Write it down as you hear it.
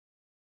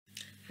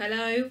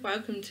Hello,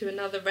 welcome to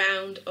another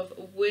round of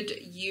Would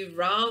You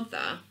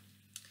Rather.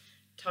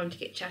 Time to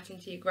get chatting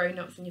to your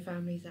grown-ups and your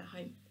families at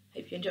home.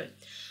 Hope you enjoy.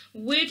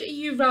 Would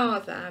you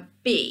rather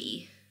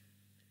be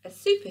a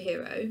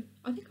superhero?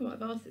 I think I might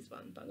have asked this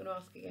one, but I'm going to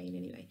ask again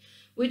anyway.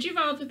 Would you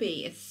rather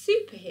be a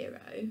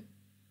superhero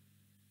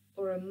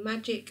or a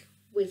magic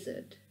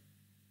wizard?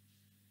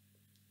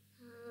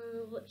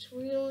 Which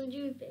one would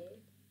you be?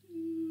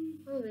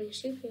 I would be a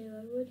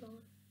superhero, would I?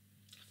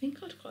 I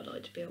think I'd quite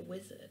like to be a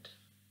wizard.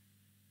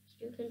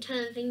 You can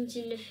turn things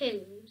into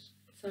things.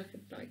 So I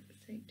could, like,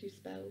 say, do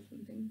spells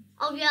and things.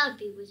 Oh yeah, I'd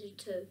be a wizard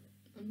too.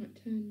 I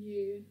might turn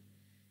you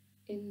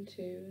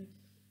into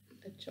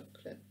a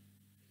chocolate.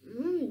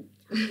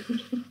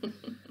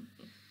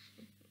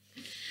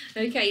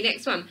 Okay,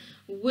 next one.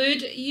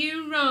 Would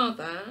you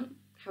rather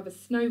have a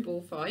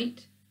snowball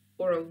fight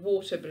or a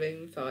water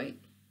balloon fight?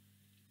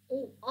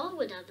 Oh, I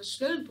would have a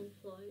snowball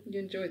fight. You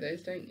enjoy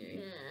those, don't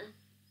you? Yeah.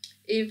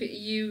 If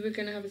you were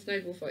going to have a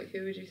snowball fight,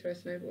 who would you throw a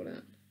snowball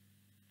at?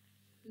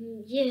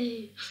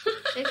 You.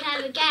 So can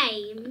have a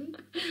game?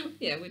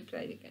 Yeah, we'd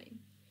play the game.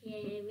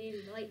 Yeah,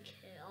 we like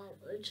it, I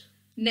would.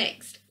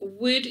 Next,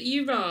 would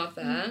you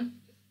rather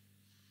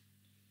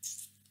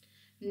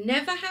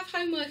never have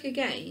homework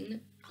again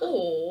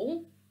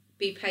or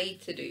be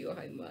paid to do your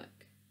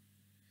homework?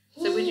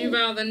 So would you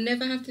rather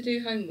never have to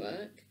do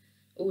homework,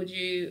 or would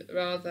you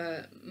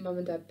rather mum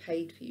and dad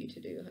paid for you to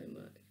do your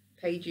homework?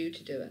 Paid you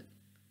to do it?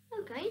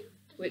 Okay.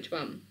 Which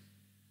one?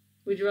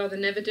 Would you rather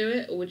never do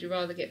it, or would you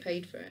rather get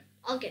paid for it?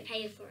 I'll get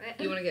paid for it.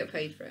 You want to get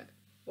paid for it?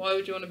 Why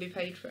would you want to be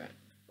paid for it?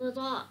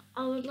 Well,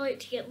 I would like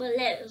to get my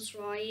letters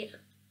right.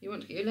 You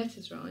want to get your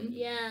letters right?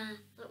 Yeah,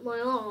 like my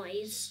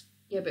eyes.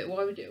 Yeah, but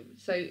why would you?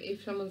 So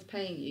if someone's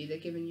paying you, they're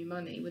giving you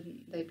money,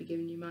 wouldn't they be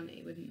giving you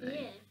money, wouldn't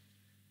they? Yeah.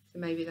 So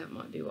maybe that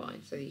might be why.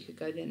 So you could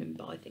go then and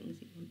buy things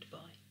that you want to buy.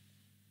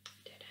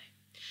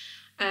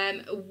 I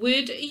don't know.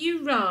 Would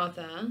you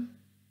rather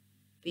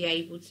be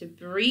able to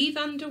breathe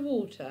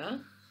underwater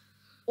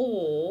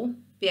or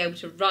be able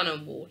to run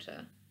on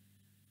water?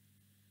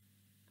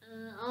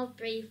 I'll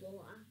breathe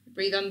water.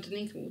 Breathe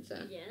underneath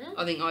water? Yeah.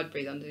 I think I'd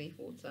breathe underneath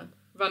water.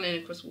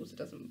 Running across water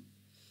doesn't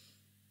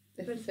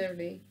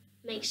necessarily...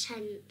 Makes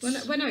sense.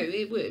 Well, no,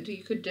 it would.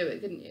 You could do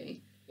it, couldn't you?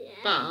 Yeah.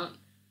 But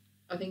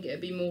I think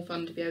it'd be more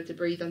fun to be able to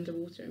breathe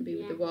underwater and be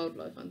with the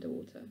wildlife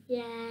underwater.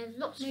 Yeah,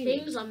 lots of Maybe.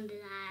 things under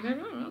there.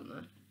 There are, aren't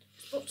there?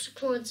 Lots of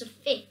kinds of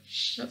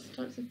fish. Lots of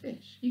types of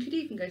fish. You could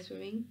even go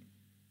swimming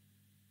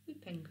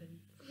with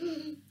penguins.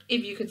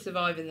 If you could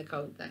survive in the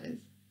cold, that is.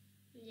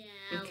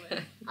 Yeah,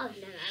 Okay. I've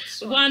never had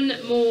swim.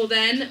 One more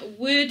then.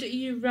 Would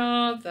you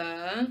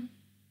rather...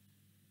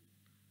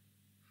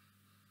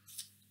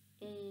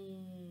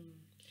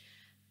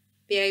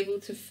 be able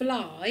to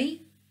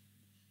fly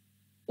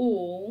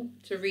or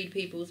to read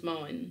people's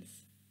minds?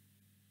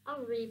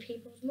 I'll read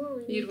people's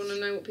minds. You'd want to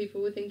know what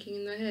people were thinking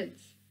in their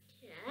heads?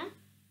 Yeah.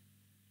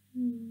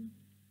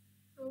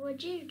 What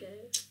would you do?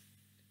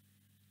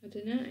 I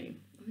don't know.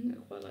 I think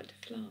I'd quite like to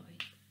fly.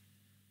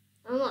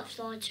 I might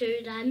fly too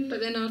then.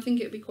 But then I think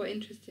it would be quite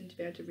interesting to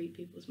be able to read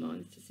people's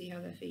minds to see how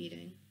they're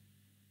feeling.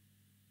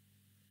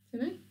 I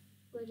don't know.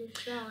 Would you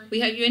fly? We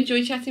hope you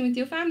enjoy chatting with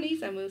your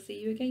families, and we'll see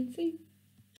you again soon.